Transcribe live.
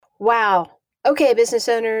Wow. Okay, business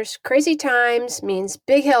owners, crazy times means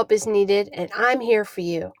big help is needed, and I'm here for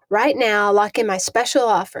you. Right now, lock in my special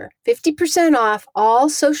offer 50% off all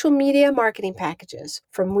social media marketing packages.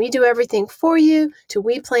 From We Do Everything For You to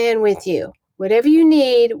We Plan With You. Whatever you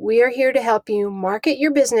need, we are here to help you market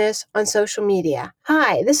your business on social media.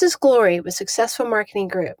 Hi, this is Glory with Successful Marketing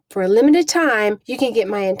Group. For a limited time, you can get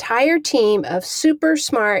my entire team of super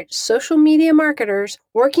smart social media marketers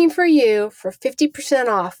working for you for 50%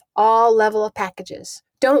 off all level of packages.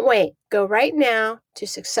 Don't wait. Go right now to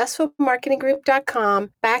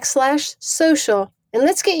successfulmarketinggroup.com/social and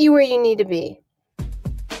let's get you where you need to be.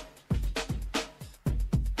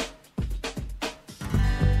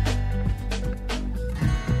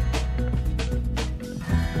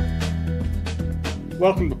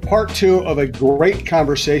 Welcome to part 2 of a great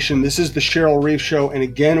conversation. This is the Cheryl Reeve Show, and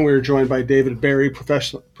again, we're joined by David Berry,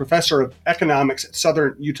 professor of economics at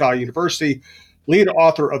Southern Utah University, lead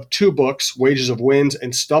author of 2 books, Wages of Wins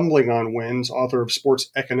and Stumbling on Wins, author of Sports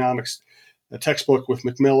Economics, a textbook with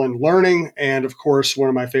Macmillan Learning, and of course, one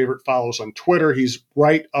of my favorite follows on Twitter. He's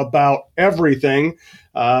right about everything,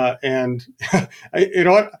 and you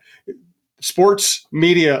know what? Sports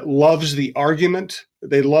media loves the argument.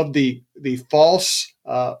 They love the false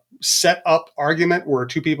set up argument where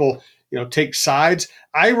two people take sides.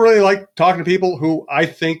 I really like talking to people who I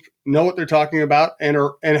think know what they're talking about and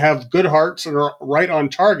have good hearts and are right on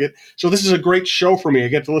target. So this is a great show for me. I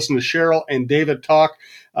get to listen to Cheryl and David talk.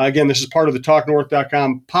 Again, this is part of the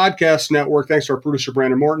TalkNorth.com podcast network. Thanks to our producer,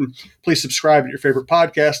 Brandon Morton. Please subscribe at your favorite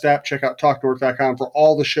podcast app. Check out TalkNorth.com for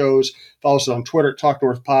all the shows. Follow us on Twitter at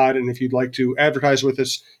TalkNorthPod. And if you'd like to advertise with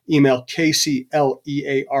us, email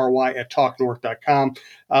kcleary@talknorth.com.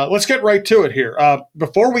 Let's get right to it here.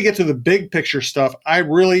 Before we get to the big picture stuff, I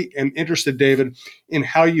really am interested, David, in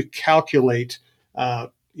how you calculate,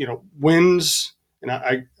 wins. And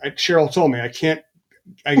Cheryl told me I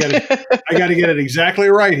got to get it exactly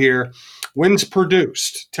right here. Wins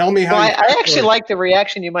produced. Tell me how. Well, I actually like the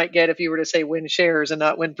reaction you might get if you were to say win shares and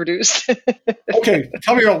not win produced. Okay,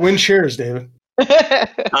 tell me about win shares, David.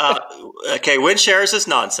 Okay, win shares is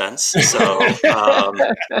nonsense. So,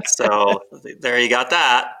 so there you got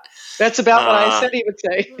that. That's about what I said he would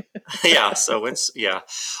say. Yeah. So wins. Yeah.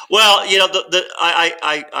 Well,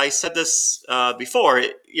 I said this before.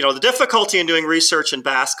 The difficulty in doing research in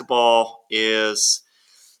basketball is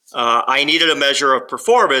I needed a measure of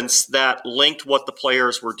performance that linked what the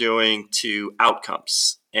players were doing to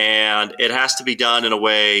outcomes, and it has to be done in a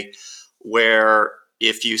way where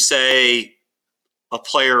if you say a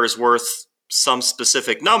player is worth some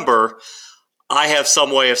specific number, I have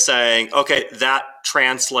some way of saying, okay, that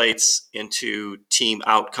translates into team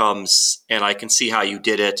outcomes, and I can see how you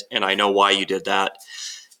did it, and I know why you did that.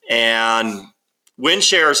 And win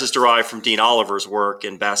shares is derived from Dean Oliver's work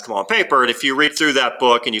in Basketball on Paper. And if you read through that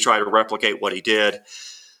book and you try to replicate what he did,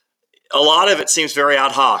 a lot of it seems very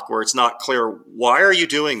ad hoc, where it's not clear, why are you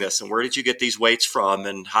doing this? And where did you get these weights from?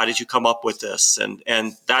 And how did you come up with this? And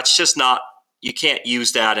that's just not, you can't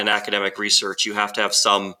use that in academic research. You have to have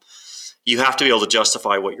you have to be able to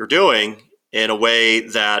justify what you're doing in a way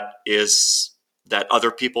that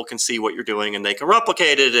other people can see what you're doing and they can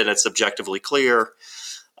replicate it and it's objectively clear.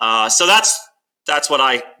 So that's what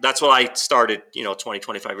I started, 20,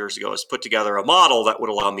 25 years ago, is put together a model that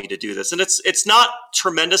would allow me to do this. And it's not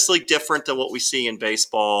tremendously different than what we see in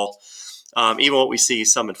baseball, even what we see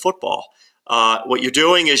some in football. What you're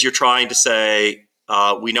doing is you're trying to say,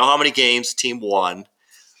 we know how many games the team won.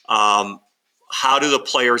 How do the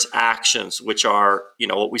players' actions, which are,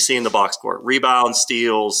 what we see in the box score, rebounds,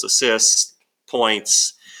 steals, assists,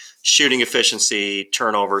 points, shooting efficiency,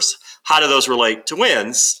 turnovers, how do those relate to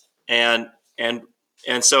wins? And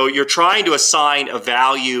so you're trying to assign a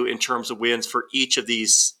value in terms of wins for each of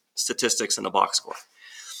these statistics in the box score.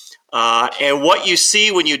 And what you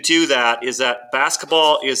see when you do that is that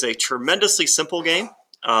basketball is a tremendously simple game.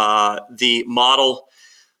 The model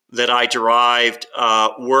that I derived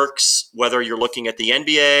works whether you're looking at the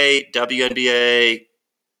NBA, WNBA,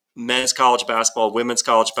 men's college basketball, women's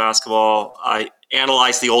college basketball. I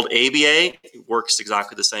analyzed the old ABA. It works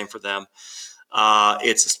exactly the same for them.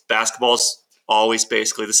 Basketball's always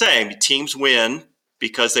basically the same. Teams win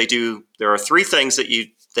because there are 3 things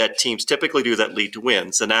that teams typically do that lead to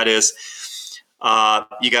wins. And that is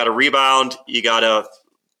you got to rebound, you got to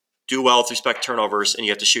do well with respect to turnovers, and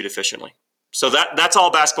you have to shoot efficiently. So that's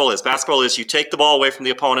all basketball is. Basketball is you take the ball away from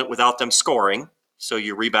the opponent without them scoring. So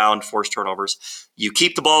you rebound, force turnovers. You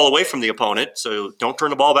keep the ball away from the opponent. So don't turn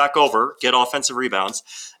the ball back over, get offensive rebounds.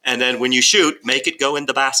 And then when you shoot, make it go in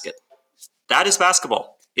the basket. That is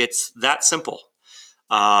basketball. It's that simple.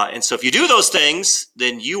 And so if you do those things,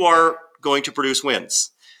 then you are going to produce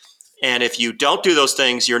wins. And if you don't do those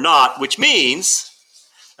things, you're not, which means,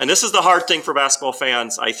 and this is the hard thing for basketball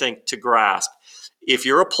fans, I think, to grasp. If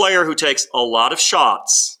you're a player who takes a lot of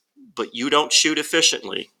shots, but you don't shoot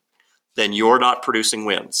efficiently, then you're not producing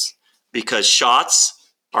wins, because shots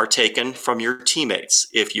are taken from your teammates.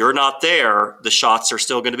 If you're not there, the shots are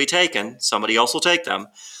still going to be taken. Somebody else will take them.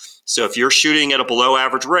 So if you're shooting at a below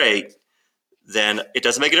average rate, then it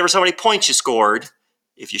doesn't make a difference how many points you scored.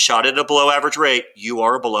 If you shot at a below average rate, you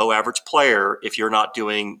are a below average player if you're not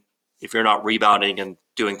rebounding and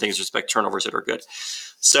doing things with respect to turnovers that are good.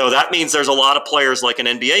 So that means there's a lot of players like in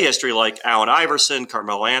NBA history, like Allen Iverson,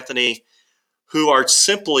 Carmelo Anthony, who are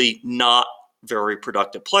simply not very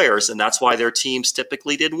productive players. And that's why their teams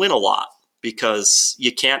typically did win a lot, because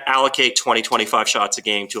you can't allocate 20, 25 shots a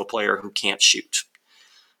game to a player who can't shoot.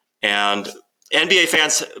 And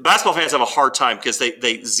basketball fans have a hard time because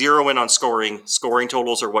they zero in on scoring. Scoring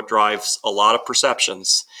totals are what drives a lot of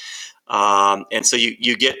perceptions. And so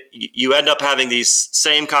you end up having these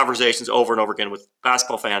same conversations over and over again with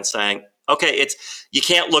basketball fans saying, okay, you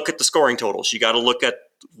can't look at the scoring totals. You got to look at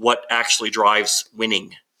what actually drives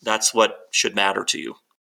winning. That's what should matter to you.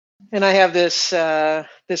 And I have this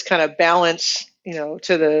kind of balance,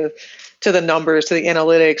 to the numbers, to the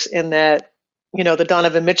analytics, in that, the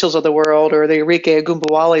Donovan Mitchells of the world or the Enrique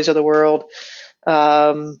Agumbawales of the world,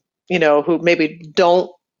 who maybe don't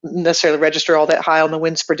necessarily register all that high on the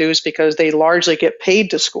wins produced because they largely get paid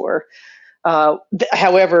to score.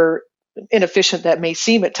 However inefficient that may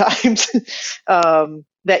seem at times,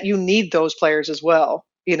 that you need those players as well,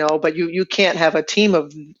 but you can't have a team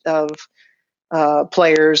of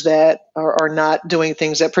players that are not doing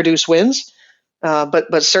things that produce wins.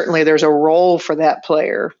 But certainly there's a role for that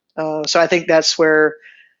player. So I think that's where,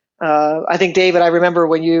 I think, David, I remember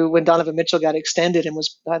when Donovan Mitchell got extended and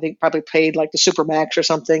was, I think, probably paid like the Supermax or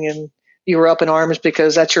something, and you were up in arms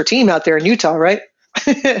because that's your team out there in Utah, right?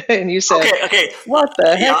 And you said, okay. What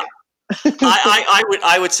the heck?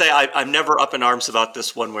 I would say I'm never up in arms about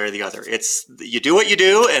this one way or the other. It's, you do what you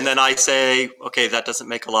do, and then I say, okay, that doesn't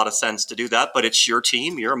make a lot of sense to do that, but it's your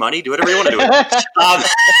team, your money, do whatever you want to do with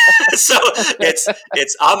it. So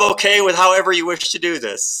it's I'm okay with however you wish to do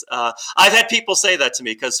this. I've had people say that to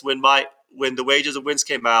me because when the Wages of Wins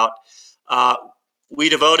came out, we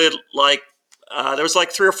devoted there was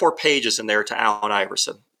like 3 or 4 pages in there to Allen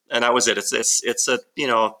Iverson, and that was it. It's a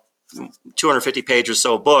 250 page or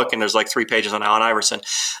so book, and there's like 3 pages on Allen Iverson.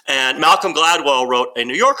 And Malcolm Gladwell wrote a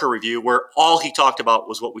New Yorker review where all he talked about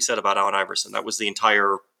was what we said about Allen Iverson. That was the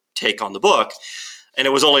entire take on the book, and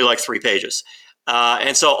it was only like 3 pages.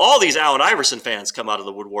 And so all these Allen Iverson fans come out of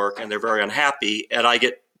the woodwork, and they're very unhappy. And I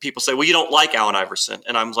get people say, well, you don't like Allen Iverson.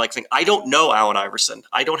 And I'm like, I don't know Allen Iverson.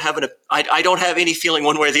 I don't have any feeling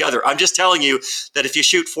one way or the other. I'm just telling you that if you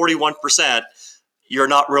shoot 41%, you're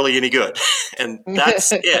not really any good. And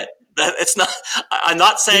that's it. It's not. I'm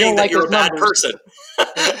not saying that you're a bad person.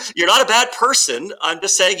 You're not a bad person. I'm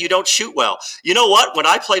just saying you don't shoot well. You know what? When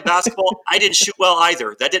I played basketball, I didn't shoot well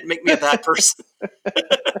either. That didn't make me a bad person.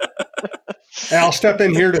 And I'll step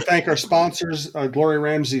in here to thank our sponsors, Gloria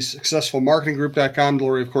Ramsey, SuccessfulMarketingGroup.com.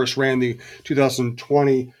 Gloria, of course, ran the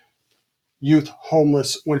 2020 Youth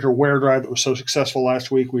Homeless Winter Wear Drive that was so successful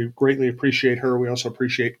last week. We greatly appreciate her. We also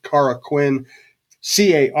appreciate Cara Quinn,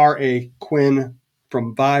 Cara Quinn,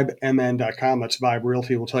 from VibeMN.com. That's Vibe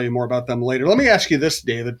Realty. We'll tell you more about them later. Let me ask you this,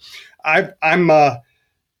 David. I'm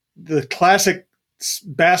the classic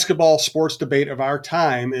basketball sports debate of our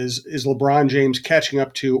time is LeBron James catching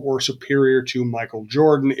up to or superior to Michael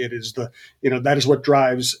Jordan. It is that is what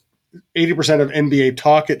drives 80% of NBA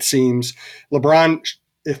talk, it seems. LeBron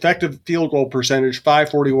effective field goal percentage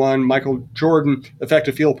 541, Michael Jordan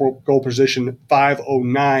effective field goal position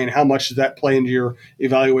 509. How much does that play into your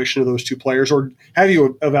evaluation of those two players, or have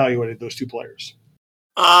you evaluated those two players?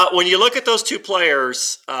 When you look at those two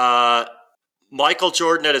players, Michael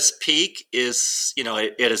Jordan at his peak is,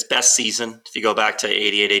 at his best season, if you go back to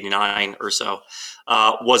 88, 89 or so,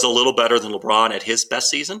 was a little better than LeBron at his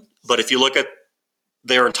best season. But if you look at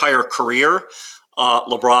their entire career,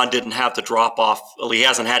 LeBron didn't have the drop off. Well, he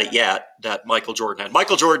hasn't had it yet that Michael Jordan had.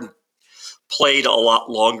 Michael Jordan played a lot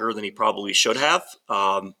longer than he probably should have.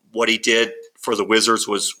 What he did for the Wizards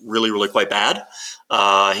was really, really quite bad.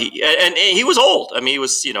 He was old. I mean, he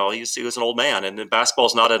was an old man, and basketball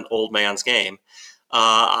is not an old man's game.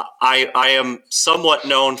 I am somewhat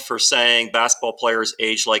known for saying basketball players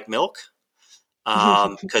age like milk,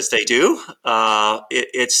 because they do.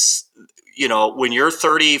 It's when you're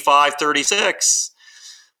 35, 36,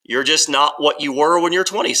 You're just not what you were when you're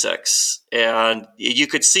 26. And you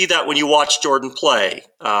could see that when you watch Jordan play.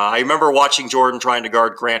 I remember watching Jordan trying to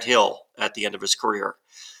guard Grant Hill at the end of his career.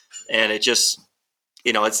 And it just,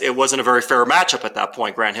 it wasn't a very fair matchup at that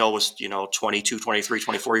point. Grant Hill was, 22, 23,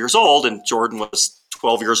 24 years old, and Jordan was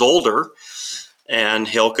 12 years older. And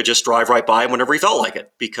Hill could just drive right by him whenever he felt like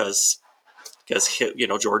it because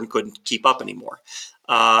Jordan couldn't keep up anymore.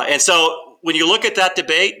 And so when you look at that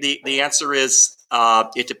debate, the answer is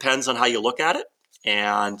it depends on how you look at it,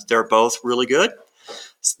 and they're both really good.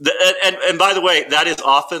 And by the way, that is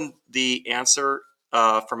often the answer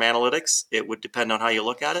from analytics. It would depend on how you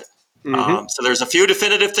look at it. Mm-hmm. So there's a few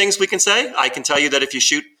definitive things we can say. I can tell you that if you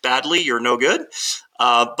shoot badly, you're no good.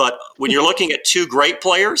 But when you're looking at two great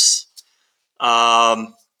players,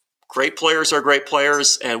 great players are great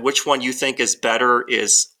players, and which one you think is better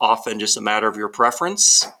is often just a matter of your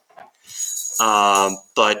preference.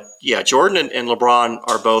 But yeah, Jordan and LeBron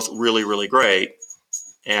are both really, really great.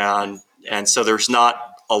 And so there's not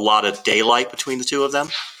a lot of daylight between the two of them.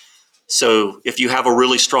 So if you have a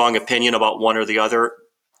really strong opinion about one or the other,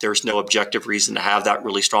 there's no objective reason to have that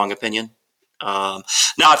really strong opinion. Now,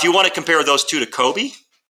 if you want to compare those two to Kobe,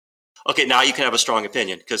 okay, now you can have a strong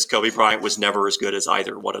opinion because Kobe Bryant was never as good as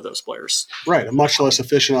either one of those players. Right, a much less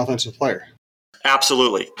efficient offensive player.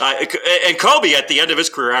 Absolutely. And Kobe, at the end of his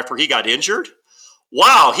career after he got injured,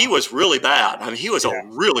 wow, he was really bad. I mean, he was a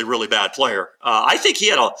really, really bad player. I think he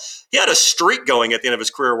had a streak going at the end of his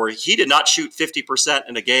career where he did not shoot 50%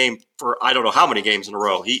 in a game for I don't know how many games in a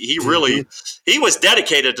row. He really he was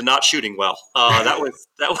dedicated to not shooting well.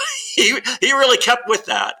 He really kept with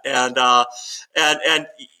that. And I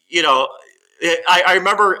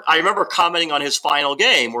remember commenting on his final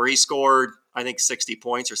game where he scored I think 60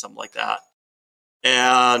 points or something like that.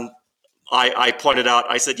 And I pointed out,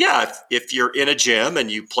 I said, yeah, if you're in a gym and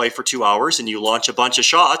you play for 2 hours and you launch a bunch of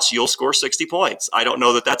shots, you'll score 60 points. I don't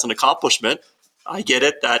know that that's an accomplishment. I get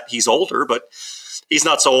it that he's older, but he's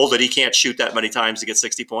not so old that he can't shoot that many times to get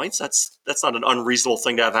 60 points. That's not an unreasonable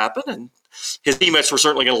thing to have happen. And his teammates were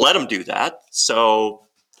certainly going to let him do that. So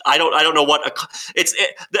I don't know what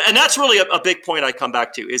and that's really a big point I come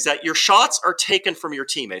back to is that your shots are taken from your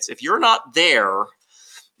teammates. If you're not there,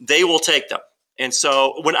 they will take them. And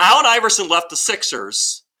so when Allen Iverson left the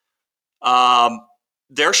Sixers,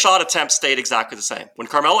 their shot attempts stayed exactly the same. When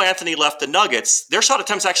Carmelo Anthony left the Nuggets, their shot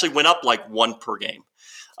attempts actually went up like one per game.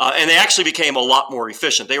 And they actually became a lot more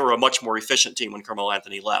efficient. They were a much more efficient team when Carmelo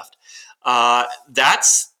Anthony left.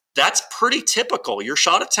 That's pretty typical. Your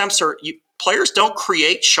shot attempts players don't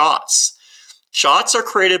create shots. Shots are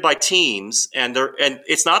created by teams, and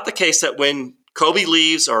it's not the case that when Kobe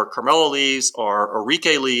leaves or Carmelo leaves or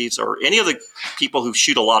Enrique leaves or any of the people who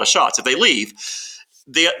shoot a lot of shots, if they leave,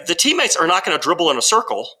 the teammates are not going to dribble in a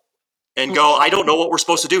circle and go, I don't know what we're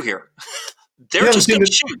supposed to do here. They're just going to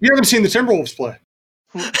shoot. You haven't seen the Timberwolves play.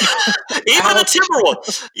 Even the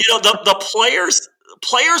Timberwolves, the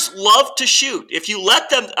players love to shoot. If you let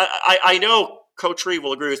them, I know Coach Reed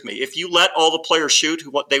will agree with me. If you let all the players shoot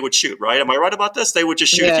what they would shoot, right? Am I right about this? They would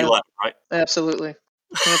just shoot if you let them, right? Absolutely.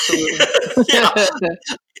 Yeah.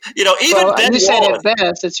 Even Ben you said Wallace, it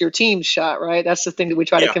best, it's your team's shot, right? That's the thing that we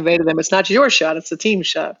try to convey to them. It's not your shot, it's the team's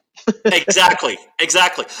shot. Exactly.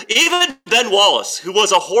 Even Ben Wallace, who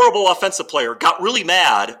was a horrible offensive player, got really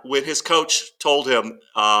mad when his coach told him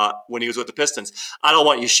when he was with the Pistons, I don't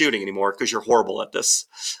want you shooting anymore because you're horrible at this.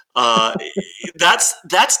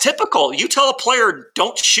 That's typical. You tell a player,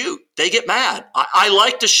 don't shoot, they get mad. I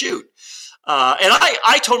like to shoot. And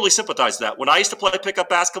I totally sympathize with that. When I used to play pickup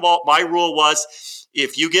basketball, my rule was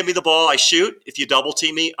if you give me the ball, I shoot. If you double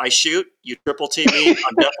team me, I shoot. You triple team me,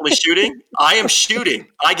 I'm definitely shooting. I am shooting.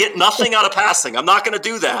 I get nothing out of passing. I'm not going to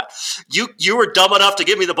do that. You were dumb enough to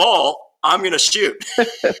give me the ball. I'm going to shoot.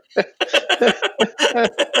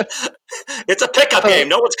 It's a pickup game.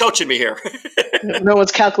 No one's coaching me here. No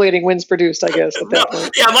one's calculating wins produced, I guess. At that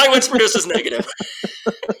point. Yeah, my wins produced is negative.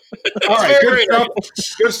 All right,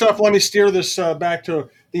 good stuff. Let me steer this back to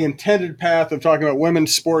the intended path of talking about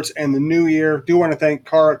women's sports and the new year. Do want to thank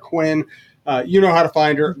Cara Quinn. You know how to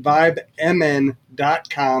find her, vibemn.com.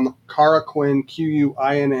 Cara Quinn,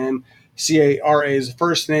 Quinn. Cara is the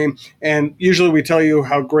first name. And usually we tell you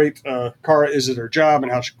how great Cara is at her job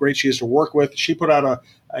and how great she is to work with. She put out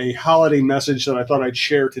a holiday message that I thought I'd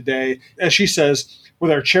share today. As she says, with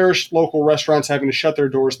our cherished local restaurants having to shut their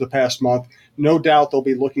doors the past month, no doubt they'll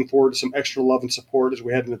be looking forward to some extra love and support as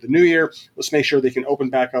we head into the new year. Let's make sure they can open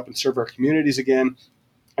back up and serve our communities again.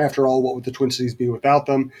 After all, what would the Twin Cities be without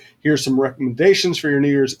them? Here's some recommendations for your New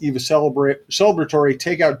Year's Eve celebratory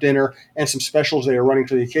takeout dinner and some specials they are running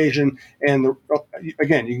for the occasion. And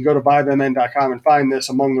again, you can go to vibemn.com and find this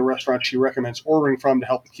among the restaurants she recommends ordering from to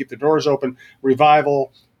help keep the doors open.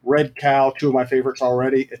 Revival, Red Cow, two of my favorites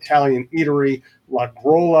already, Italian Eatery, La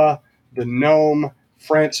Grolla, The Gnome,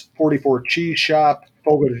 France 44 Cheese Shop,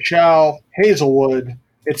 Fogo de Chao, Hazelwood,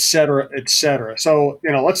 et cetera, et cetera. So,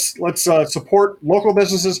 let's support local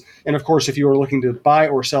businesses. And of course, if you are looking to buy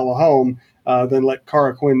or sell a home, then let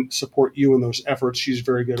Cara Quinn support you in those efforts. She's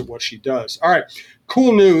very good at what she does. All right.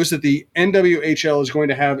 Cool news that the NWHL is going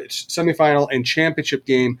to have its semifinal and championship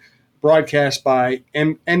game broadcast by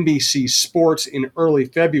NBC Sports in early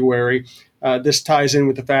February. This ties in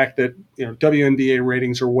with the fact that WNBA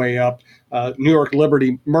ratings are way up. New York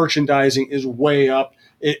Liberty merchandising is way up.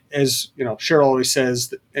 As Cheryl always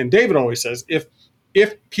says, and David always says, if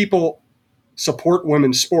people support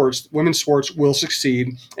women's sports will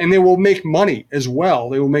succeed, and they will make money as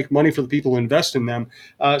well. They will make money for the people who invest in them.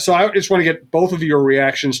 So I just want to get both of your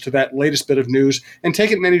reactions to that latest bit of news and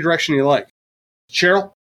take it in any direction you like.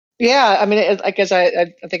 Cheryl? Yeah, I mean, I guess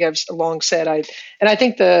I think I've long said I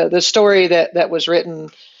think the story that was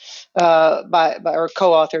written by or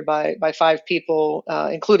co-authored by five people,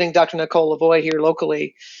 including Dr. Nicole Lavoie here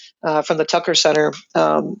locally from the Tucker Center.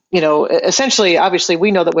 Essentially, obviously,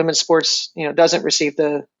 we know that women's sports doesn't receive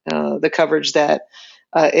the coverage that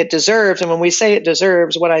it deserves, and when we say it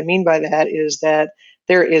deserves, what I mean by that is that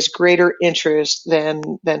there is greater interest than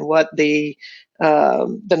what the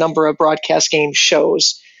number of broadcast games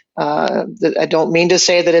shows. I don't mean to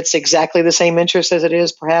say that it's exactly the same interest as it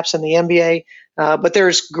is perhaps in the NBA, but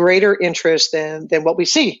there's greater interest than what we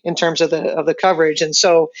see in terms of the coverage. And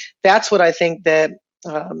so that's what I think that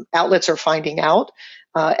outlets are finding out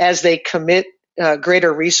as they commit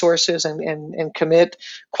greater resources and commit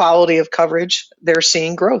quality of coverage. They're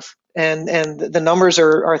seeing growth. And the numbers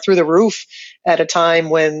are through the roof at a time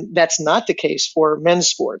when that's not the case for men's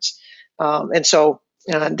sports. And so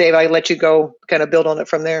Dave, I let you go kind of build on it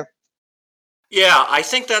from there. Yeah, I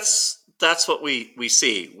think that's what we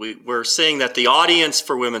see. We're seeing that the audience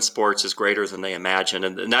for women's sports is greater than they imagine.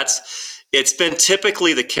 And it's been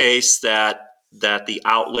typically the case that the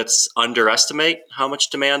outlets underestimate how much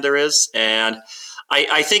demand there is. And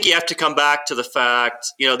I think you have to come back to the fact,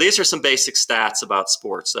 these are some basic stats about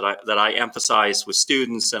sports that I emphasize with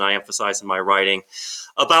students and I emphasize in my writing.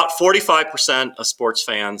 About 45% of sports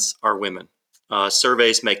fans are women.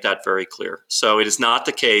 Surveys make that very clear. So it is not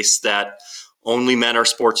the case that only men are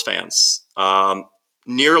sports fans.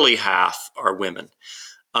 Nearly half are women.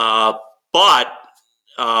 But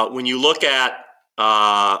when you look at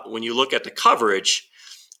the coverage,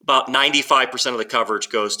 about 95% of the coverage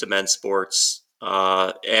goes to men's sports,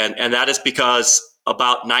 and that is because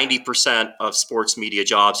about 90% of sports media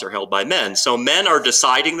jobs are held by men. So men are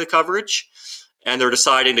deciding the coverage. And they're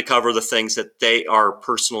deciding to cover the things that they are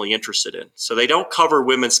personally interested in. So they don't cover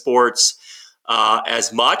women's sports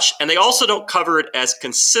as much, and they also don't cover it as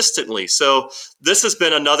consistently. So this has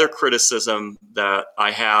been another criticism that I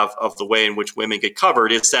have of the way in which women get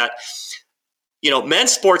covered is that,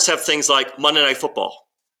 men's sports have things like Monday Night Football,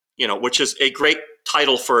 which is a great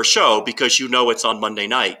title for a show because it's on Monday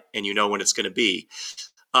night and when it's going to be.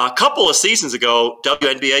 A couple of seasons ago,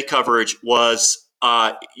 WNBA coverage was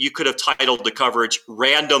you could have titled the coverage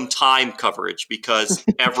random time coverage because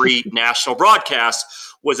every national broadcast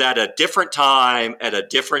was at a different time, at a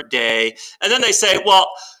different day. And then they say, well,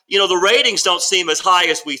 the ratings don't seem as high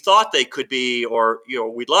as we thought they could be or,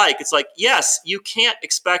 we'd like. It's like, yes, you can't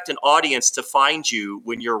expect an audience to find you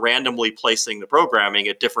when you're randomly placing the programming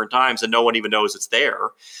at different times and no one even knows it's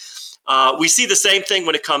there. We see the same thing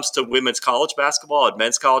when it comes to women's college basketball and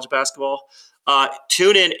men's college basketball.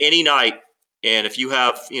 Tune in any night. And if you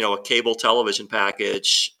have, a cable television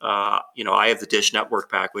package, I have the Dish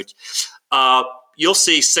Network package, you'll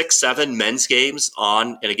see 6-7 men's games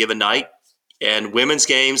on in a given night. And women's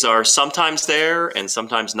games are sometimes there and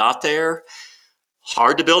sometimes not there.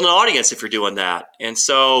 Hard to build an audience if you're doing that. And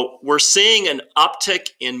so we're seeing an uptick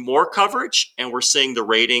in more coverage, and we're seeing the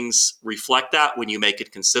ratings reflect that when you make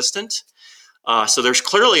it consistent. So there's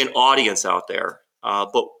clearly an audience out there.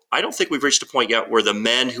 But I don't think we've reached a point yet where the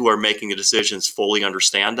men who are making the decisions fully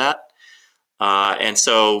understand that. And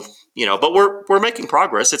so, but we're making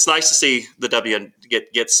progress. It's nice to see the WN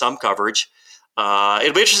get some coverage.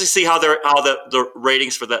 It'll be interesting to see how the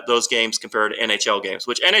ratings for those games compare to NHL games,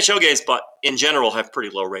 which NHL games, but in general, have pretty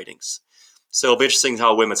low ratings. So it'll be interesting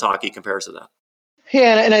how women's hockey compares to that.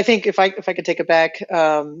 Yeah, and I think if I could take it back,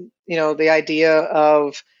 the idea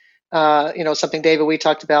of something, David, we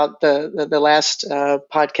talked about the last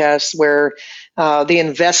podcast, where the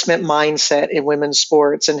investment mindset in women's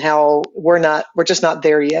sports, and how we're just not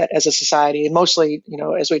there yet as a society. And mostly,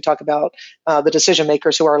 as we talk about the decision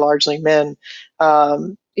makers, who are largely men.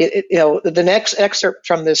 The next excerpt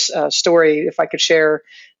from this story, if I could share,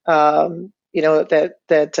 the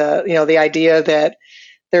idea that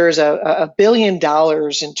there's $1 billion in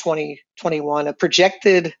 2021, a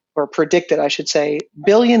predicted, I should say, $1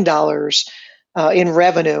 billion in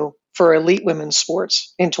revenue for elite women's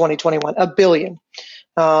sports in 2021, $1 billion.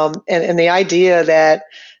 And the idea that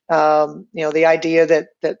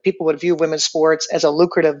that people would view women's sports as a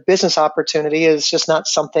lucrative business opportunity is just not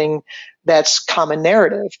something that's common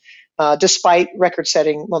narrative, despite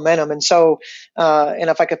record-setting momentum. And so, and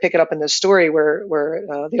if I could pick it up in this story where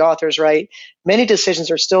the authors write, many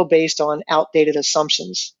decisions are still based on outdated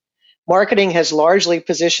assumptions. Marketing has largely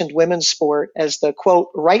positioned women's sport as the, quote,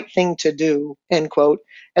 right thing to do, end quote,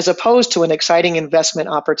 as opposed to an exciting investment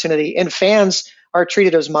opportunity, and fans are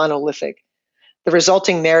treated as monolithic. The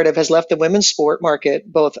resulting narrative has left the women's sport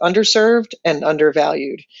market both underserved and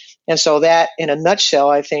undervalued. And so that, in a nutshell,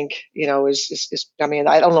 I think, is I mean,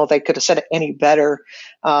 I don't know if they could have said it any better.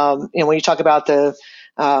 And when you talk about the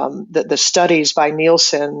studies by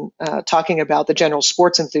Nielsen talking about the general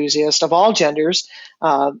sports enthusiast of all genders,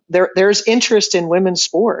 there's interest in women's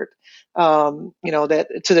sport.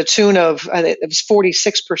 That to the tune of, it was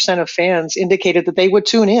 46% of fans indicated that they would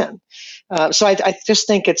tune in. So I just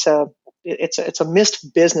think it's a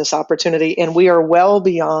missed business opportunity, and we are well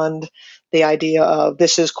beyond the idea of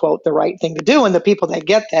this is, quote, the right thing to do, and the people that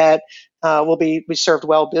get that will be served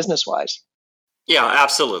well business wise. Yeah,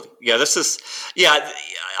 absolutely. Yeah,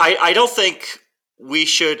 I don't think we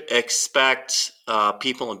should expect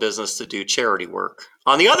people in business to do charity work.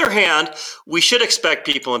 On the other hand, we should expect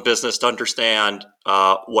people in business to understand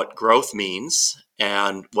what growth means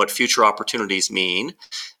and what future opportunities mean,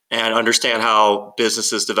 and understand how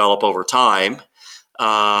businesses develop over time.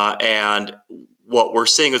 And what we're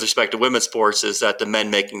seeing with respect to women's sports is that the men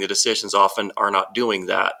making the decisions often are not doing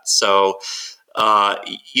that. So, and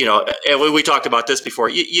we talked about this before.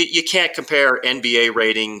 You can't compare NBA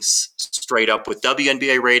ratings straight up with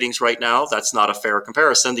WNBA ratings right now. That's not a fair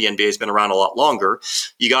comparison. The NBA has been around a lot longer.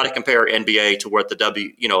 You got to compare NBA to what and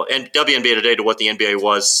WNBA today to what the NBA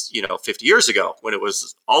was, 50 years ago, when it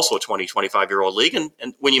was also a 20, 25-year-old league. And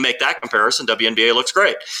when you make that comparison, WNBA looks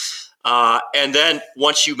great. And then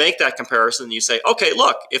once you make that comparison, you say, okay,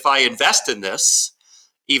 look, if I invest in this,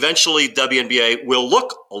 eventually WNBA will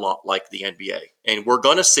look a lot like the NBA. And we're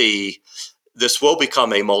going to see this will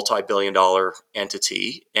become a multi-billion-dollar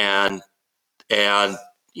entity, and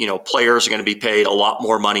players are going to be paid a lot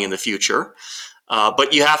more money in the future.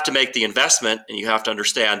 But you have to make the investment, and you have to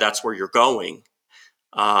understand that's where you're going.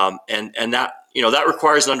 And that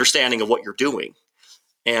requires an understanding of what you're doing.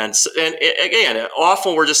 And again,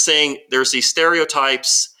 often we're just saying there's these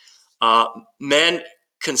stereotypes. Men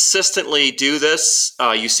consistently do this.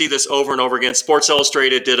 You see this over and over again. Sports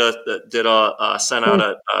Illustrated sent out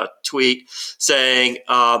a tweet saying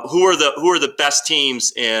who are the best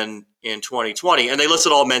teams in 2020, and they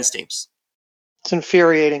listed all men's teams. It's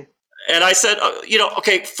infuriating. And I said,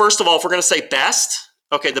 okay, first of all, if we're going to say best,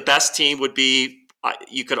 okay, the best team would be,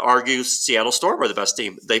 you could argue Seattle Storm are the best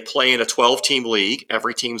team. They play in a 12-team league.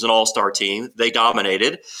 Every team's an all-star team. They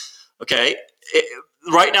dominated. Okay.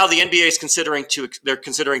 Right now, the NBA is considering to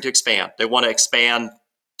expand. They want to expand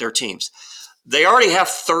their teams. They already have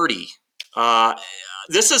 30.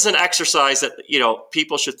 This is an exercise that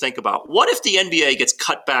people should think about. What if the NBA gets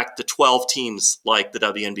cut back to 12 teams like the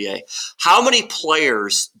WNBA? How many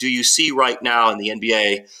players do you see right now in the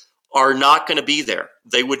NBA are not going to be there?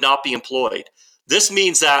 They would not be employed. This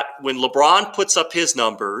means that when LeBron puts up his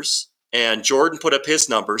numbers and Jordan put up his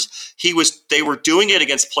numbers, they were doing it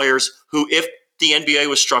against players who, if the NBA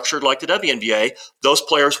was structured like the WNBA, those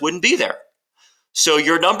players wouldn't be there. So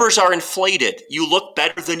your numbers are inflated. You look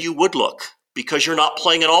better than you would look because you're not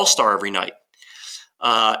playing an all-star every night.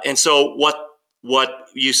 And so what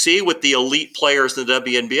you see with the elite players in the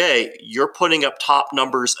WNBA, you're putting up top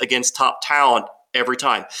numbers against top talent every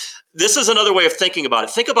time. This is another way of thinking about it.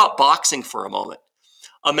 Think about boxing for a moment.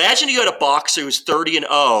 Imagine you had a boxer who's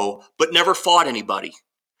 30-0 but never fought anybody.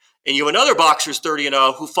 And you have another boxer who's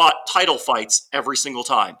 30-0 who fought title fights every single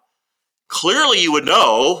time. Clearly you would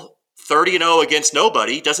know 30-0 against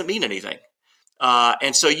nobody doesn't mean anything.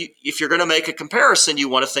 And so if you're going to make a comparison, you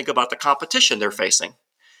want to think about the competition they're facing.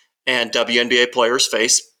 And WNBA players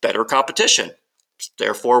face better competition.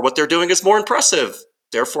 Therefore, what they're doing is more impressive.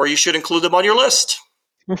 Therefore, you should include them on your list.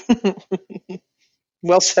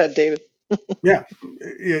 Well said, David. Yeah,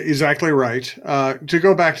 exactly right. To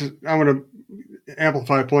go back to, I want to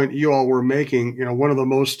amplify a point you all were making. One of the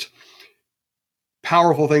most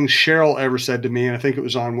powerful things Cheryl ever said to me, and I think it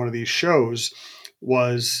was on one of these shows,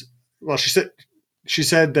 was, well, she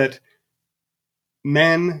said that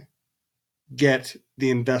men get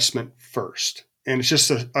the investment first. And it's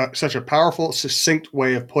just such a powerful, succinct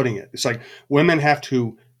way of putting it. It's like women have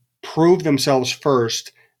to prove themselves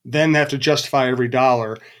first, then have to justify every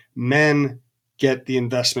dollar. Men get the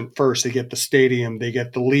investment first. They get the stadium, they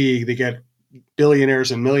get the league, they get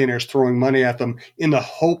billionaires and millionaires throwing money at them in the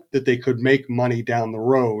hope that they could make money down the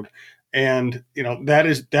road. And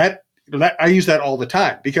that I use that all the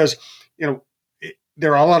time because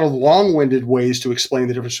there are a lot of long-winded ways to explain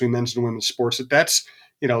the difference between men's and women's sports. That's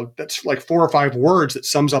like 4 or 5 words that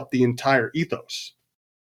sums up the entire ethos.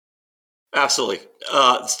 Absolutely.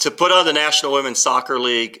 To put on the National Women's Soccer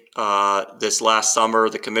League this last summer,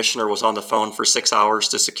 the commissioner was on the phone for 6 hours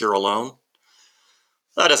to secure a loan.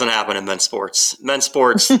 That doesn't happen in men's sports. Men's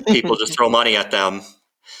sports, people just throw money at them.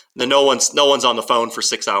 Then no one's on the phone for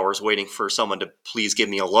 6 hours waiting for someone to please give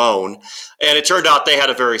me a loan. And it turned out they had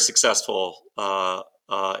a very successful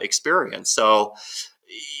experience. So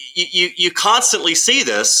you constantly see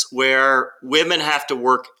this where women have to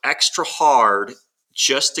work extra hard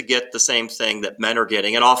just to get the same thing that men are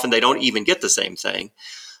getting. And often they don't even get the same thing.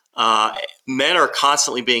 Men are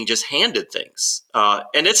constantly being just handed things.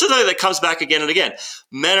 And it's something that comes back again and again.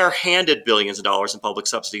 Men are handed billions of dollars in public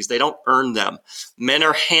subsidies. They don't earn them. Men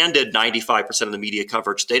are handed 95% of the media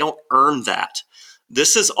coverage. They don't earn that.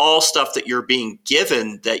 This is all stuff that you're being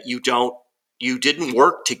given that you didn't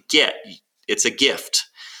work to get. It's a gift.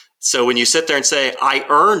 So when you sit there and say, I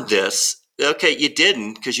earned this, okay, you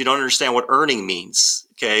didn't because you don't understand what earning means.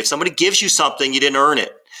 Okay, if somebody gives you something, you didn't earn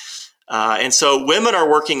it. And so women are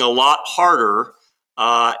working a lot harder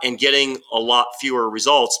and getting a lot fewer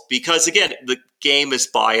results because, again, the game is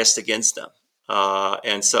biased against them.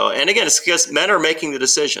 And again, it's because men are making the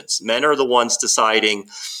decisions. Men are the ones deciding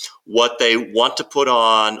what they want to put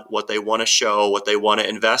on, what they want to show, what they want to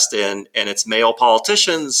invest in. And it's male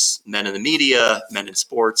politicians, men in the media, men in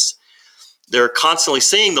sports. They're constantly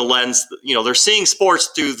seeing the lens, they're seeing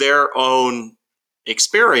sports through their own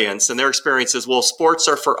experience, and their experience is, well, sports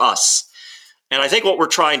are for us. And I think what we're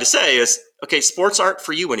trying to say is, okay, sports aren't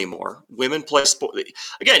for you anymore. Women play sport.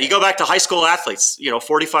 Again, you go back to high school athletes,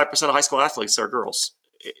 45% of high school athletes are girls.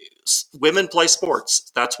 Women play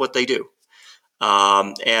sports. That's what they do.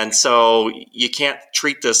 And so you can't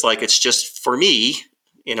treat this like it's just for me.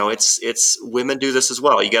 It's women do this as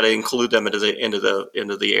well. You got to include them into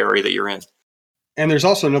the area that you're in. And there's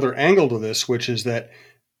also another angle to this, which is that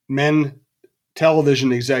men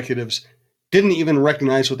television executives didn't even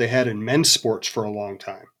recognize what they had in men's sports for a long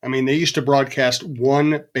time. I mean, they used to broadcast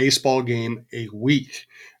one baseball game a week.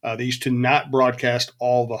 They used to not broadcast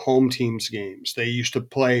all the home team's games. They used to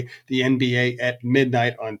play the NBA at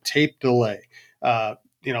midnight on tape delay.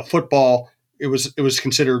 Football, it was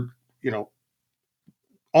considered,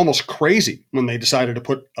 almost crazy when they decided to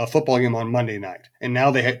put a football game on Monday night. And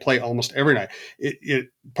now they play almost every night.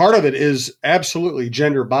 Part of it is absolutely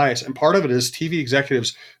gender bias. And part of it is TV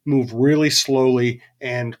executives move really slowly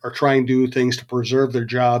and are trying to do things to preserve their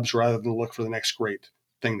jobs rather than look for the next great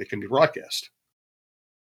thing that can be broadcast.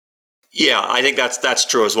 Yeah, I think that's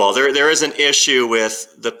true as well. There is an issue with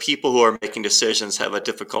the people who are making decisions have a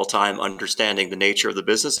difficult time understanding the nature of the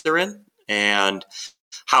business they're in and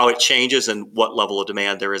how it changes and what level of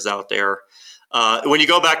demand there is out there. When you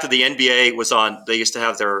go back to the NBA, they used to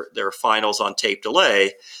have their finals on tape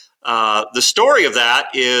delay. The story of that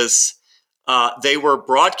is they were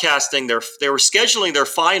scheduling their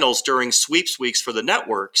finals during sweeps weeks for the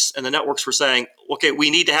networks, and the networks were saying, okay, we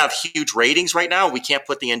need to have huge ratings right now. We can't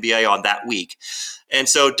put the NBA on that week. And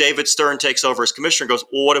so David Stern takes over as commissioner and goes,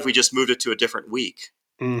 well, what if we just moved it to a different week?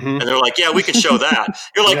 Mm-hmm. And they're like, yeah, we can show that.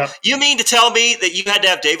 You're like, Yep. You mean to tell me that you had to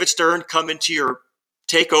have David Stern come into your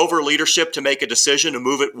takeover leadership to make a decision to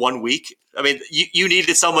move it 1 week? I mean, you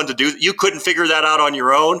needed someone to do. You couldn't figure that out on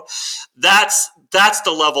your own. That's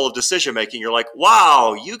the level of decision making. You're like,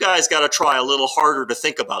 wow, you guys got to try a little harder to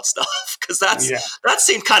think about stuff because that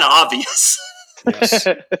seemed kind of obvious. Yes.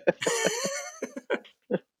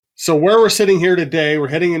 So where we're sitting here today, we're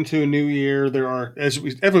heading into a new year. There are, as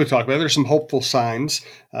we talked about, there's some hopeful signs,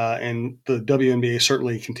 and the WNBA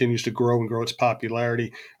certainly continues to grow and grow its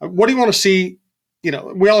popularity. What do you want to see?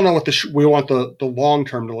 We all know what we want the long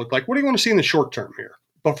term to look like. What do you want to see in the short term here?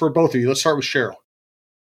 But for both of you, let's start with Cheryl.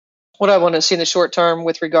 What I want to see in the short term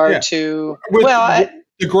with regard to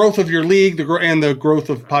the growth of your league, and the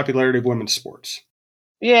growth of popularity of women's sports.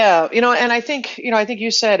 Yeah, and I think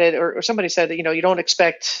you said it, or somebody said that, you don't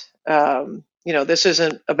expect, this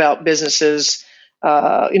isn't about businesses,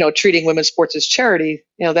 treating women's sports as charity.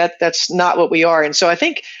 That's not what we are. And so I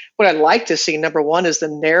think what I'd like to see, number one, is the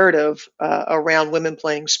narrative around women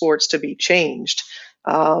playing sports to be changed.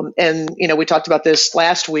 And we talked about this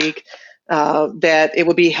last week, that it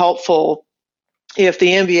would be helpful if the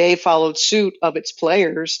NBA followed suit of its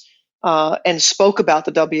players, and spoke about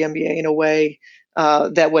the WNBA in a way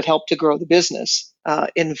that would help to grow the business,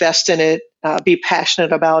 invest in it, be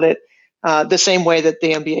passionate about it, the same way that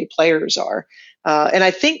the NBA players are. And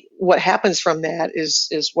I think what happens from that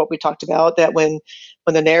is what we talked about, that when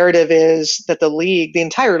the narrative is that the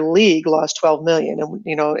entire league lost 12 million,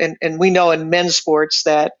 and we know in men's sports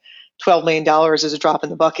that $12 million is a drop in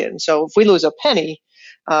the bucket. And so if we lose a penny,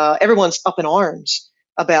 everyone's up in arms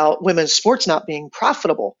about women's sports not being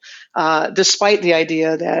profitable, despite the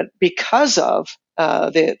idea that because of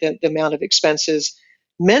the amount of expenses,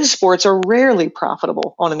 men's sports are rarely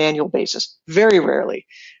profitable on an annual basis, very rarely.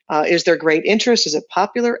 Is there great interest? Is it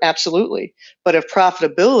popular? Absolutely. But if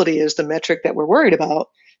profitability is the metric that we're worried about,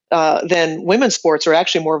 then women's sports are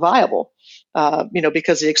actually more viable.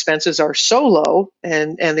 Because the expenses are so low,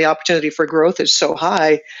 and the opportunity for growth is so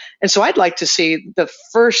high. And so I'd like to see, the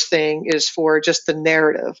first thing is for just the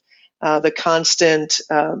narrative, the constant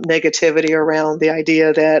negativity around the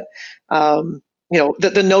idea that,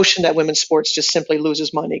 the notion that women's sports just simply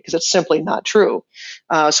loses money, because it's simply not true.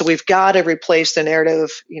 So we've got to replace the narrative,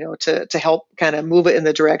 to help kind of move it in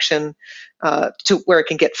the direction to where it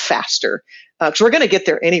can get faster. Because we're going to get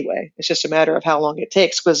there anyway. It's just a matter of how long it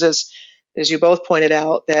takes. Because as you both pointed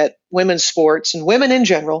out, that women's sports and women in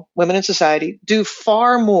general, women in society, do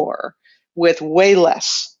far more with way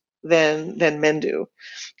less than men do.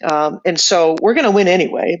 And so we're going to win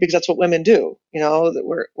anyway, because that's what women do.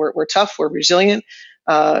 We're tough, we're resilient.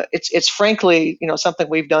 It's frankly, something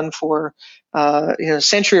we've done for a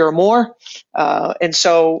century or more. And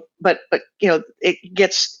so, but it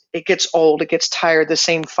gets old, it gets tired. The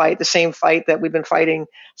same fight that we've been fighting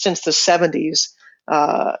since the 70s.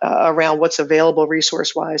 Around what's available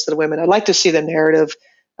resource-wise to the women. I'd like to see the narrative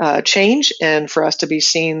change, and for us to be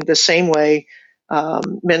seen the same way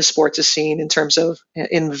men's sports is seen, in terms of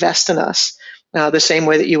invest in us, the same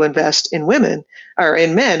way that you invest in women or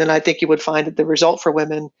in men. And I think you would find that the result for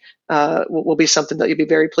women will be something that you'd be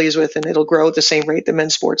very pleased with, and it'll grow at the same rate that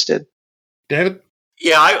men's sports did. David?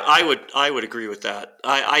 Yeah, I would agree with that.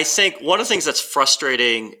 I think one of the things that's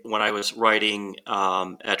frustrating when I was writing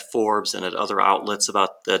at Forbes and at other outlets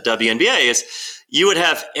about the WNBA is you would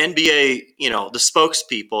have NBA, the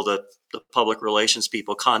spokespeople, the public relations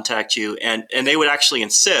people contact you, and they would actually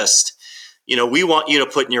insist, we want you to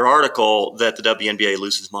put in your article that the WNBA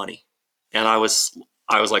loses money. And I was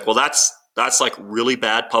like, well, that's like really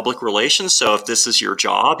bad public relations. So if this is your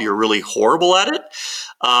job, you're really horrible at it.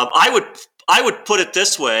 I would put it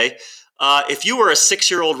this way. If you were a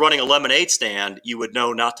 6-year-old running a lemonade stand, you would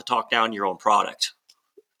know not to talk down your own product.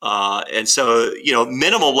 And so,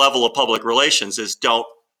 minimal level of public relations is don't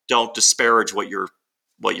disparage what you're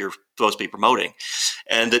supposed to be promoting.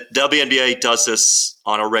 And the WNBA does this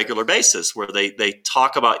on a regular basis, where they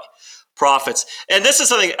talk about profits. And this is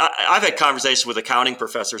something I've had conversations with accounting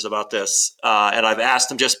professors about this, and I've asked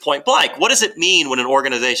them just point blank, what does it mean when an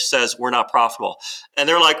organization says we're not profitable? And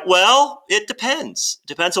they're like, well, it depends. It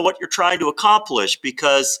depends on what you're trying to accomplish,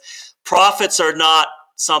 because profits are not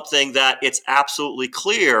something that it's absolutely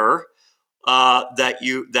clear that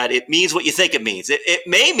it means what you think it means. It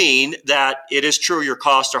may mean that it is true your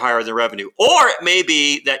costs are higher than revenue, or it may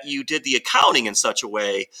be that you did the accounting in such a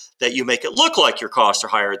way that you make it look like your costs are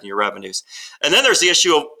higher than your revenues. And then there's the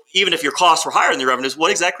issue of, even if your costs were higher than your revenues, what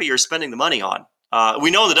exactly you're spending the money on. We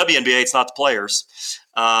know in the WNBA it's not the players,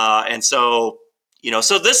 and so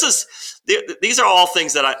so these are all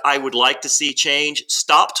things that I would like to see change.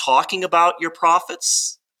 Stop talking about your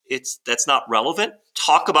profits. That's not relevant.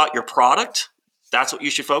 Talk about your product. That's what you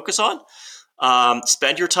should focus on.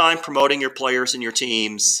 Spend your time promoting your players and your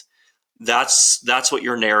teams. That's what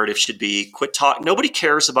your narrative should be. Quit talking. Nobody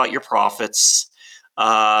cares about your profits.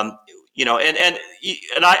 And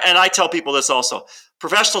I tell people this also.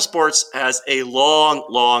 Professional sports has a long,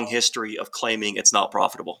 long history of claiming it's not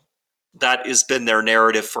profitable. That has been their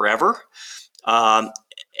narrative forever. And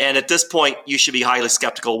at this point, you should be highly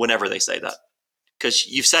skeptical whenever they say that, because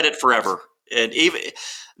you've said it forever. And even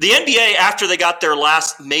the NBA, after they got their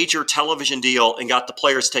last major television deal and got the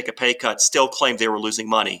players to take a pay cut, still claimed they were losing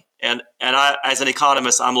money. And I, as an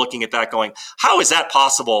economist, I'm looking at that going, how is that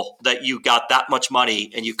possible that you got that much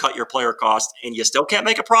money and you cut your player cost and you still can't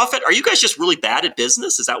make a profit? Are you guys just really bad at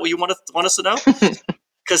business? Is that what you want us to know?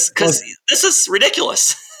 because Well, this is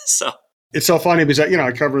ridiculous. So it's so funny because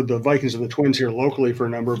I covered the Vikings and the Twins here locally for a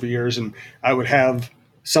number of years, and I would have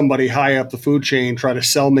somebody high up the food chain try to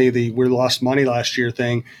sell me the "we lost money last year"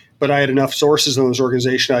 thing. But I had enough sources in this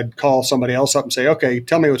organization. I'd call somebody else up and say, "Okay,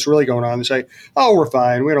 tell me what's really going on." They say, "Oh, we're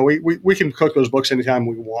fine. We can cook those books anytime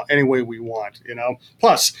we want, any way we want."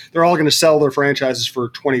 Plus, they're all going to sell their franchises for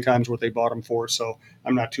 20 times what they bought them for, so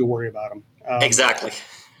I'm not too worried about them. exactly.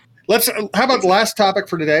 How about the last topic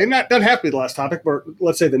for today? Doesn't have to be the last topic, but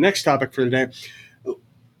let's say the next topic for today.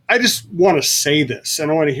 I just want to say this,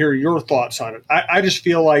 and I want to hear your thoughts on it. I just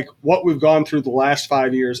feel like what we've gone through the last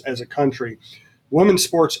 5 years as a country, women's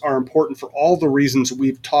sports are important for all the reasons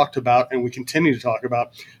we've talked about and we continue to talk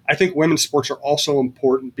about. I think women's sports are also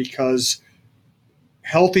important because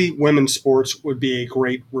healthy women's sports would be a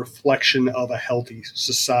great reflection of a healthy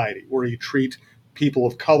society where you treat people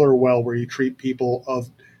of color well, where you treat people of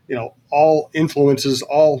all influences,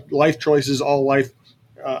 all life choices, all life.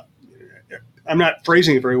 I'm not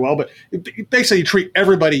phrasing it very well, but basically you treat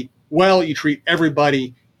everybody well, you treat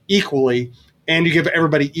everybody equally, and you give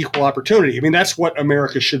everybody equal opportunity. I mean, that's what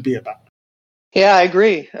America should be about. Yeah, I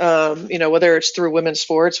agree. Whether it's through women's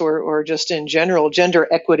sports or just in general, gender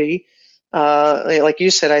equity, like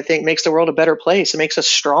you said, I think makes the world a better place. It makes us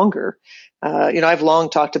stronger. I've long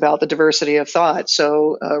talked about the diversity of thought.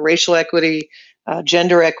 So racial equity,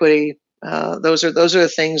 gender equity, those are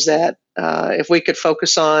the things that if we could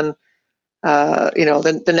focus on,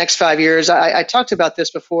 the next 5 years. I talked about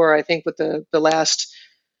this before. I think with the last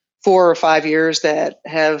 4 or 5 years that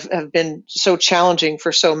have been so challenging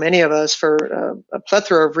for so many of us for a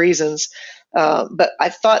plethora of reasons. But I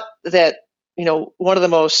thought that one of the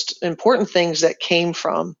most important things that came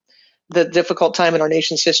from the difficult time in our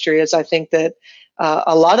nation's history is I think that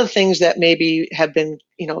a lot of things that maybe have been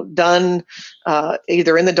done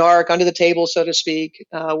either in the dark, under the table, so to speak,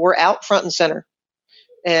 were out front and center.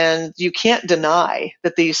 And you can't deny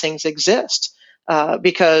that these things exist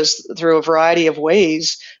because through a variety of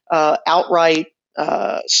ways, outright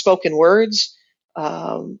spoken words,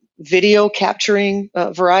 video capturing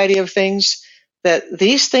a variety of things, that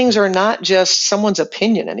these things are not just someone's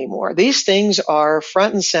opinion anymore. These things are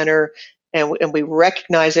front and center, and we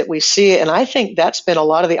recognize it, we see it. And I think that's been a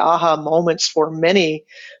lot of the aha moments for many,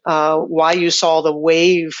 why you saw the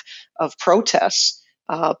wave of protests.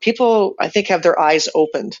 People, I think, have their eyes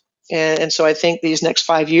opened. And so I think these next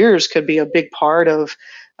 5 years could be a big part of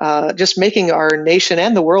just making our nation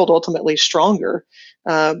and the world ultimately stronger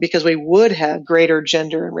because we would have greater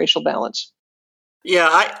gender and racial balance. Yeah,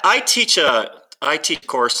 I teach a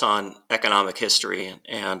course on economic history,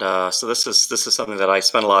 and so this is something that I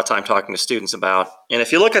spend a lot of time talking to students about. And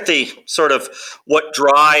if you look at the sort of what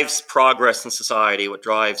drives progress in society, what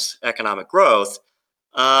drives economic growth,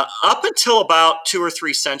 up until about 2 or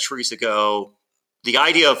 3 centuries ago, the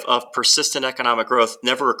idea of persistent economic growth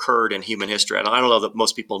never occurred in human history. And I don't know that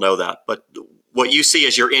most people know that, but what you see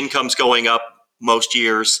as your income's going up most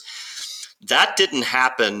years, that didn't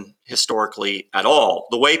happen historically at all.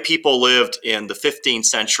 The way people lived in the 15th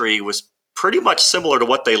century was pretty much similar to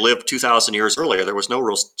what they lived 2,000 years earlier. There was no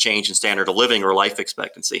real change in standard of living or life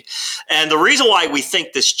expectancy. And the reason why we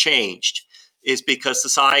think this changed is because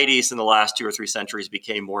societies in the last 2 or 3 centuries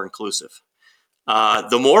became more inclusive.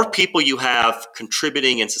 The more people you have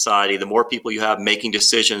contributing in society, the more people you have making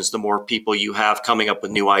decisions, the more people you have coming up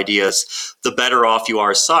with new ideas, the better off you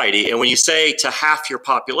are as society. And when you say to half your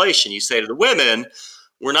population, you say to the women,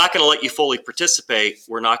 we're not going to let you fully participate.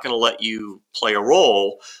 We're not going to let you play a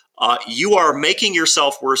role. You are making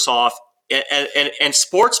yourself worse off. And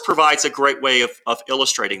sports provides a great way of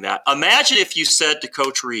illustrating that. Imagine if you said to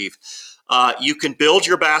Coach Reeve, you can build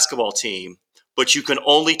your basketball team, but you can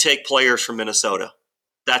only take players from Minnesota.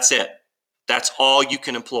 That's it. That's all you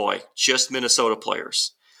can employ, just Minnesota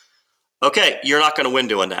players. Okay, you're not going to win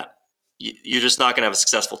doing that. You're just not going to have a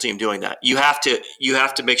successful team doing that. You have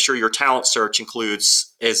to make sure your talent search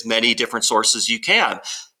includes as many different sources as you can.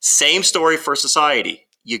 Same story for society.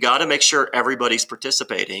 You got to make sure everybody's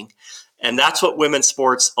participating. And that's what women's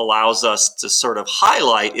sports allows us to sort of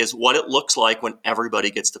highlight, is what it looks like when everybody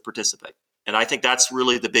gets to participate. And I think that's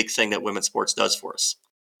really the big thing that women's sports does for us.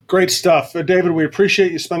 Great stuff. David, we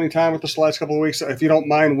appreciate you spending time with us the last couple of weeks. If you don't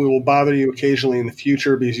mind, we will bother you occasionally in the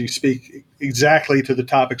future because you speak exactly to the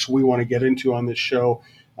topics we want to get into on this show.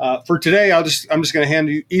 For today, I'm just going to hand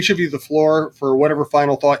each of you the floor for whatever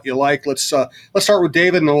final thought you like. Let's start with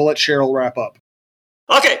David, and then we'll let Cheryl wrap up.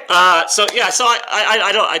 Okay. So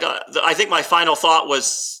I think my final thought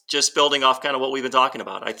was just building off kind of what we've been talking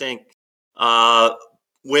about. I think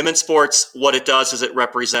women's sports, what it does is it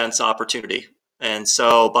represents opportunity. And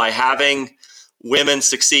so by having women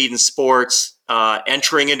succeed in sports,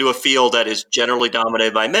 entering into a field that is generally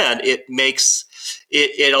dominated by men,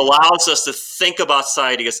 it allows us to think about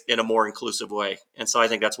society in a more inclusive way. And so I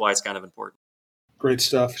think that's why it's kind of important. Great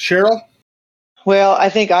stuff. Cheryl? Well, I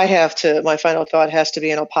think my final thought has to be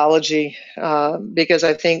an apology, because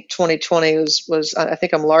I think 2020 I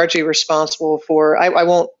think I'm largely responsible for, I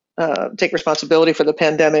won't take responsibility for the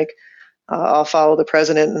pandemic. I'll follow the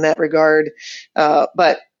president in that regard.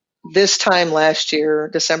 But this time last year,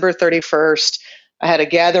 December 31st, I had a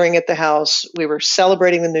gathering at the house. We were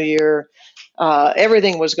celebrating the new year.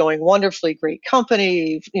 Everything was going wonderfully, great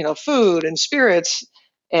company, food and spirits.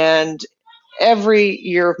 And every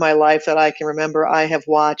year of my life that I can remember, I have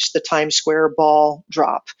watched the Times Square ball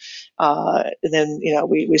drop. And then,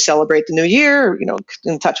 we celebrate the new year,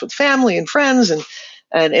 in touch with family and friends, and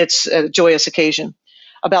it's a joyous occasion.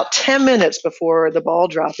 About 10 minutes before the ball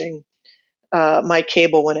dropping, my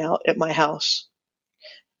cable went out at my house.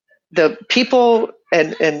 The people,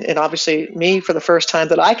 and obviously me for the first time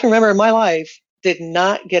that I can remember in my life, did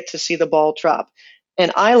not get to see the ball drop.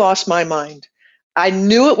 And I lost my mind. I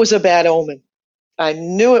knew it was a bad omen. I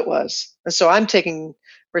knew it was. And so I'm taking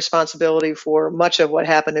responsibility for much of what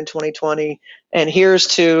happened in 2020. And here's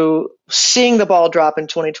to seeing the ball drop in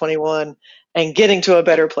 2021 and getting to a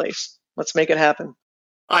better place. Let's make it happen.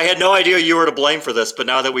 I had no idea you were to blame for this, but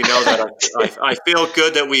now that we know that, I feel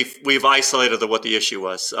good that we've isolated what the issue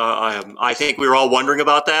was. I think we were all wondering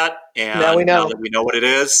about that, and now now that we know what it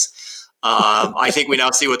is, I think we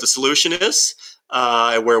now see what the solution is,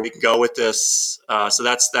 where we can go with this. So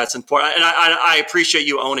that's important, and I appreciate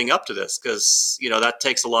you owning up to this, because that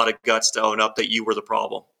takes a lot of guts to own up that you were the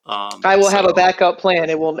problem. I will have a backup plan.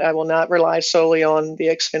 I will not rely solely on the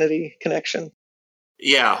Xfinity connection.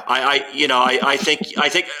 Yeah, I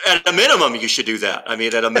think at a minimum you should do that. I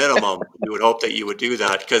mean, at a minimum, you would hope that you would do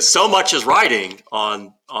that, because so much is riding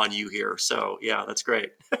on you here. So yeah, that's great.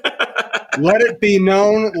 Let it be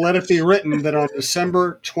known, let it be written that on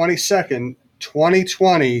December 22nd,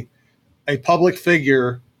 2020, a public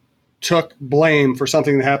figure took blame for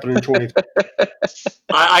something that happened in 2020.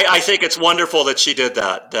 I think it's wonderful that she did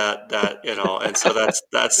that. And so that's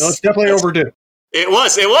it's definitely overdue. It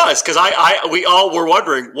was because we all were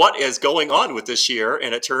wondering what is going on with this year,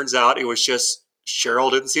 and it turns out it was just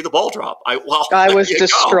Cheryl didn't see the ball drop. I was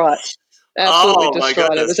distraught, absolutely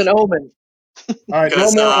distraught. It was an omen. All right,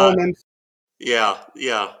 no more omens. Yeah.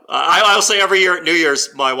 I'll say every year at New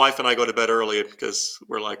Year's, my wife and I go to bed early because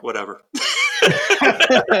we're like, whatever.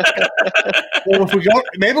 Well,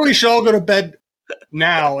 maybe we should all go to bed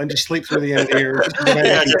now and just sleep through the end of the year.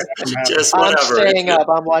 Just whatever. I'm staying up.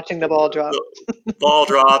 I'm watching the ball drop. The ball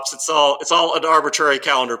drops. It's all an arbitrary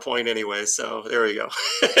calendar point anyway. So there you go.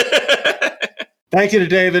 Thank you to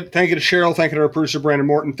David. Thank you to Cheryl. Thank you to our producer, Brandon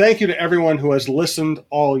Morton. Thank you to everyone who has listened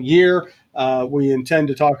all year. We intend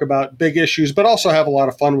to talk about big issues, but also have a lot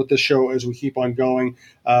of fun with this show as we keep on going.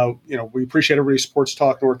 We appreciate everybody's supports,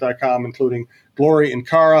 TalkNorth.com, including Glory and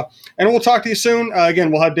Cara. And we'll talk to you soon.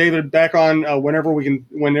 Again, we'll have David back on whenever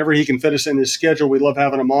he can fit us in his schedule. We love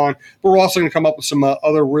having him on. But we're also going to come up with some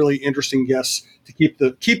other really interesting guests to keep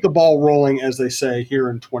the ball rolling, as they say, here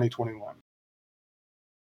in 2021.